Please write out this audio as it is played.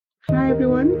Hi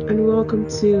everyone and welcome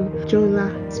to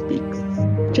Jola Speaks.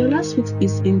 Jola Speaks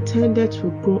is intended to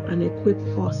grow and equip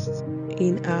us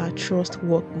in our trust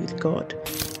walk with God.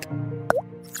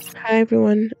 Hi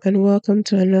everyone and welcome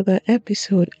to another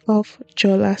episode of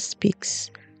Jola Speaks.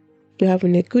 You're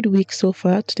having a good week so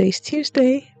far. Today is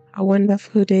Tuesday, a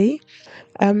wonderful day.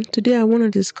 Today I want to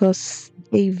discuss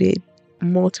David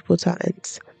multiple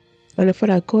talents and the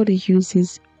fact that God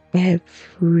uses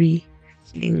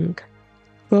everything.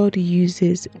 God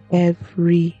uses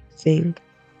everything.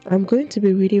 I'm going to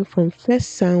be reading from 1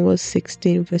 Samuel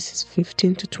 16 verses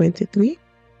 15 to 23.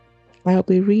 I'll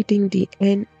be reading the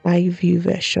NIV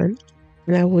version,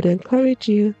 and I would encourage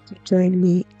you to join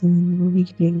me in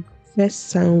reading 1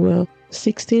 Samuel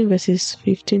 16 verses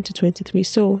 15 to 23.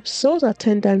 So Saul's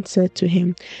attendant said to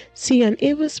him, "See, an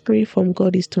evil spirit from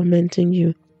God is tormenting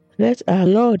you. Let our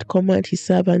Lord command his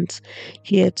servants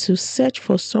here to search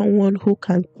for someone who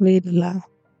can play the lyre.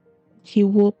 He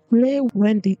will play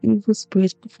when the evil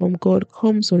spirit from God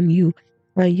comes on you,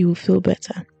 and you will feel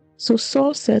better." So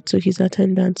Saul said to his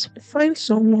attendants, "Find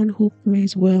someone who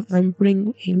plays well and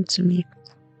bring him to me."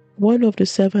 One of the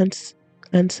servants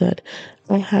answered,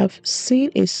 "I have seen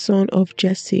a son of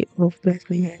Jesse of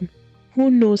Bethlehem,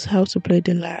 who knows how to play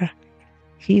the lyre.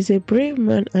 He is a brave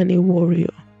man and a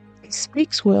warrior. He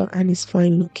speaks well and is a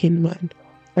fine-looking man,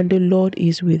 and the Lord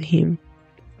is with him."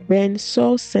 Then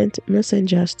Saul sent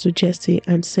messengers to Jesse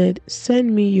and said,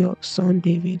 "Send me your son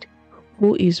David,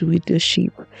 who is with the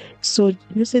sheep." So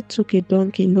Jesse took a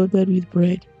donkey loaded with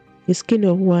bread, a skin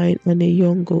of wine, and a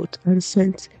young goat, and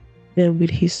sent them with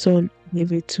his son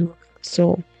David to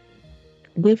Saul.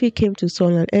 David came to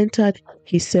Saul and entered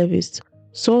his service.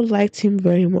 Saul liked him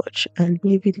very much, and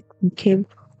David became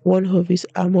one of his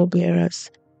armor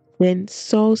bearers. Then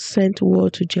Saul sent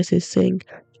word to Jesse, saying,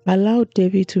 "Allow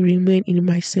David to remain in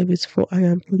my service, for I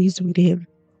am pleased with him."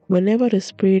 Whenever the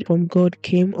Spirit from God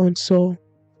came on Saul,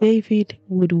 David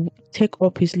would take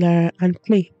up his lyre and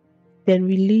play. Then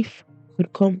relief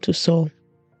would come to Saul.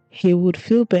 He would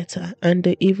feel better, and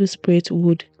the evil spirit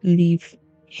would leave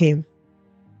him.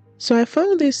 So I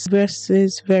found these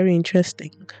verses very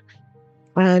interesting.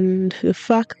 And the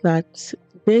fact that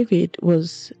David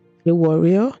was a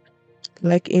warrior,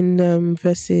 like in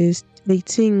verses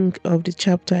 18 of the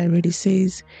chapter already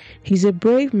says, he's a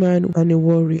brave man and a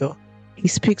warrior. He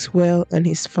speaks well and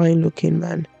he's a fine-looking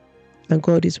man, and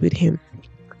God is with him.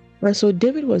 And so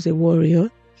David was a warrior,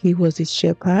 he was a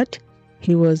shepherd,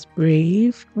 he was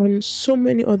brave, and so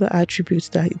many other attributes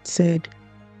that it said.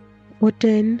 But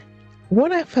then,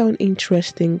 what I found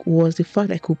interesting was the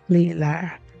fact I could play a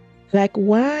lyre. Like,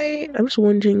 why? I'm just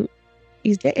wondering,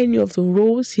 is there any of the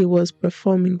roles he was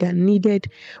performing that needed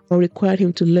or required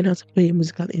him to learn how to play a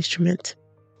musical instrument,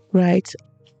 right?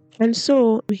 And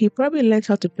so he probably learned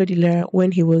how to play the lyre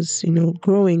when he was,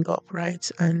 growing up,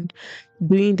 right? And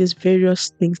doing these various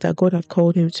things that God had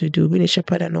called him to do, being a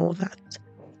shepherd and all that.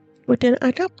 But then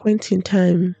at that point in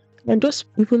time, and just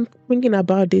even thinking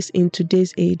about this in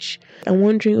today's age, I'm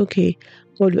wondering, okay,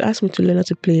 God, you asked me to learn how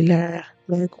to play lyre.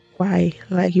 Like, why?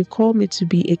 Like, you called me to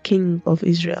be a king of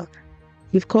Israel.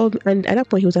 You've called me, and at that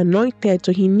point he was anointed,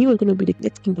 so he knew he was going to be the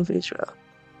next king of Israel.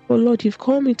 Oh Lord, you've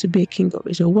called me to be a king of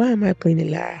Israel. Why am I playing the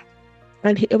lyre?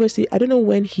 And he obviously, I don't know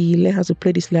when he learned how to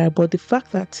play this lyre, but the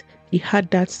fact that he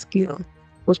had that skill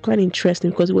was quite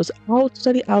interesting because it was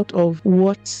totally out of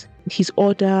what his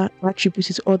other attributes,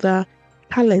 his other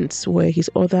talents were, his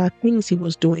other things he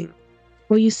was doing.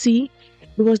 But you see,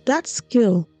 it was that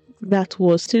skill that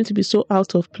was seemed to be so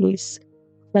out of place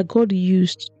that God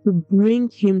used to bring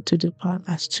him to the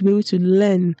palace, to be able to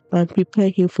learn and prepare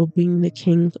him for being the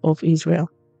king of Israel.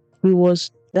 It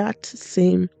was that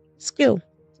same skill.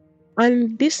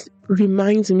 And this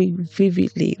reminds me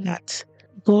vividly that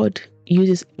God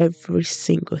uses every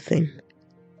single thing.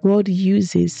 God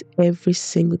uses every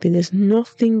single thing. There's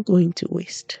nothing going to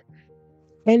waste.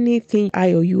 Anything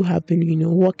I or you have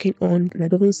been, working on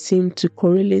that doesn't seem to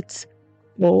correlate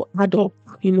or add up,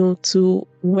 to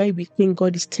where we think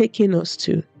God is taking us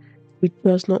to, it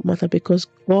does not matter because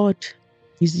God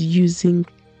is using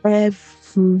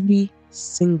every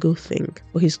single thing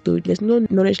for His glory. There's no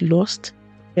knowledge lost.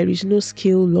 There is no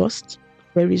skill lost.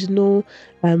 There is no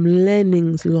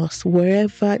learnings lost.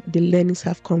 Wherever the learnings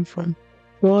have come from,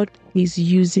 God is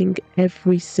using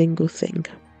every single thing.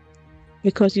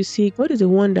 Because you see, God is the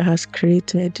one that has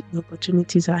created the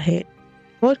opportunities ahead.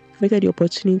 God created the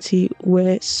opportunity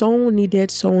where someone needed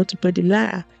someone to play the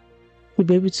lyre to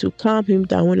be able to calm him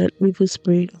down when an evil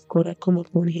spirit of God had come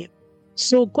upon him.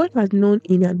 So God had known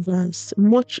in advance,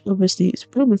 much obviously, it's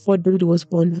probably before David was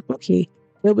born, that, okay,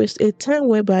 there was a time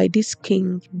whereby this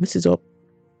king messes up.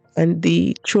 and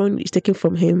the throne is taken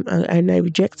from him, and I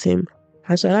reject him.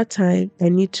 And so at that time, I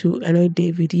need to anoint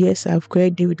David. Yes, I've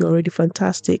created David already,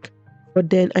 fantastic. But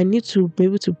then I need to be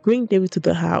able to bring David to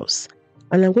the house.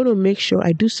 And I'm going to make sure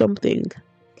I do something,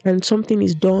 and something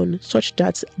is done such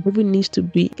that David needs to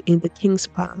be in the king's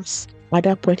palace at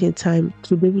that point in time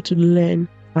to be able to learn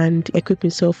and equip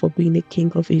himself for being a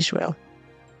king of Israel.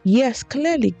 Yes,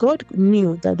 clearly God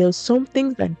knew that there was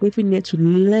something that David needed to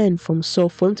learn from Saul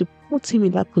for him to put him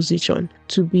in that position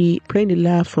to be praying the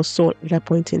lyre for Saul at that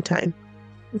point in time.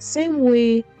 The same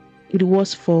way it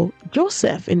was for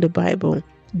Joseph in the Bible.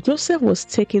 Joseph was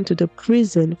taken to the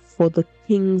prison for the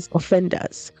king's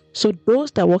offenders. So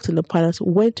those that worked in the palace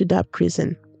went to that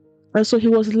prison. And so he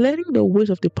was learning the ways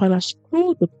of the palace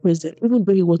through the prison, even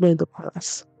though he was not in the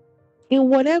palace. In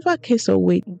whatever case or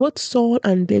way, both Saul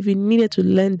and David needed to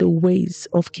learn the ways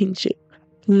of kingship,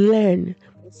 learn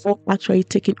before actually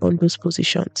taking on those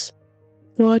positions.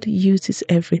 God uses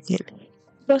everything.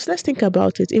 Because let's think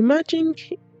about it. Imagine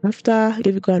after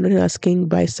David got anointed as king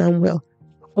by Samuel,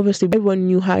 obviously everyone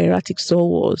knew how erratic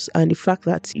Saul was, and the fact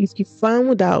that if he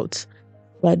found out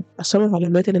that someone had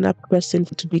anointed another person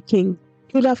to be king,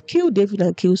 he would have killed David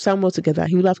and killed Samuel together.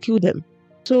 He would have killed them.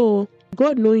 So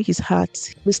God, knowing his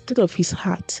heart, the state of his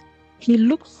heart, he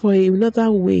looked for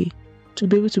another way to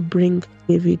be able to bring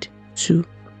David to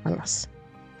palace,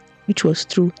 which was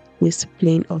through this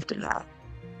playing of the lyre.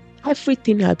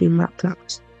 Everything had been mapped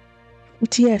out.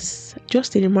 But yes,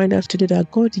 just a reminder today that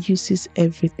God uses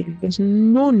everything. There's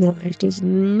no knowledge, there's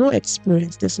no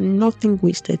experience, there's nothing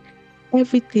wasted.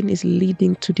 Everything is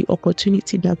leading to the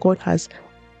opportunity that God has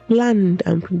planned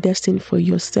and predestined for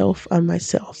yourself and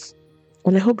myself.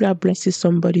 And I hope that blesses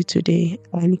somebody today.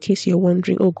 And in case you're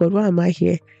wondering, oh God, why am I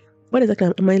here? What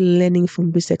exactly am I learning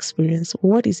from this experience?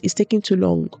 What is taking too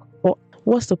long? Or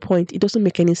what's the point? It doesn't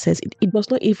make any sense. It does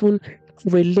not even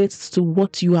relate to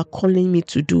what you are calling me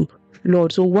to do,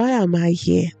 Lord. So why am I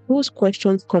here? Those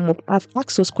questions come up. I've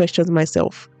asked those questions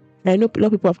myself. I know a lot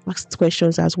of people have asked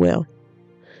questions as well.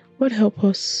 God help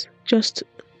us just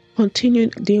continue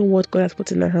doing what God has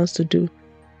put in our hands to do.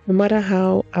 No matter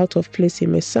how out of place it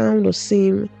may sound or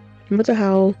seem, no matter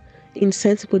how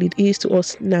insensible it is to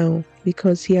us now,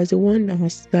 because He is the one that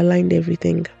has aligned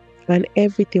everything, and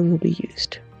everything will be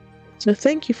used. So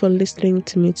thank you for listening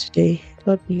to me today.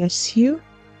 God bless you.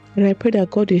 And I pray that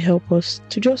God will help us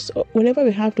to just, whenever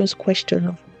we have those questions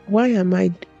of why am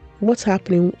I, what's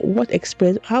happening, what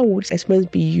experience, how would this experience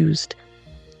be used,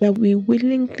 that we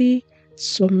willingly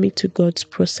submit to God's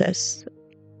process,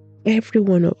 every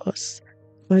one of us.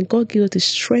 And God gives us the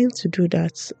strength to do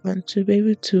that and to be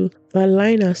able to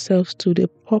align ourselves to the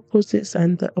purposes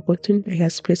and the opportunity He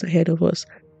has placed ahead of us.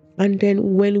 And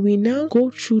then when we now go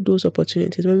through those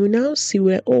opportunities, when we now see,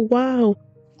 we're like, oh wow,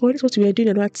 God, this is what we were doing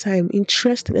at that time.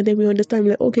 Interesting. And then we understand,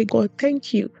 we're like, okay, God,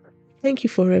 thank you. Thank you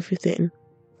for everything.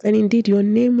 And indeed, your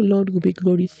name, Lord, will be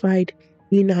glorified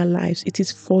in our lives. It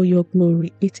is for your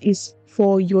glory. It is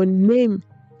for your name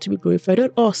to be glorified,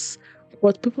 not us,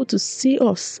 but people to see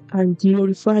us and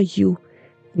glorify you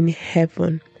in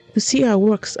heaven, to see our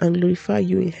works and glorify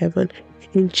you in heaven.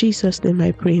 In Jesus' name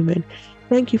I pray, amen.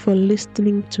 Thank you for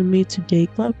listening to me today.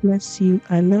 God bless you.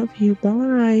 I love you.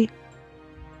 Bye.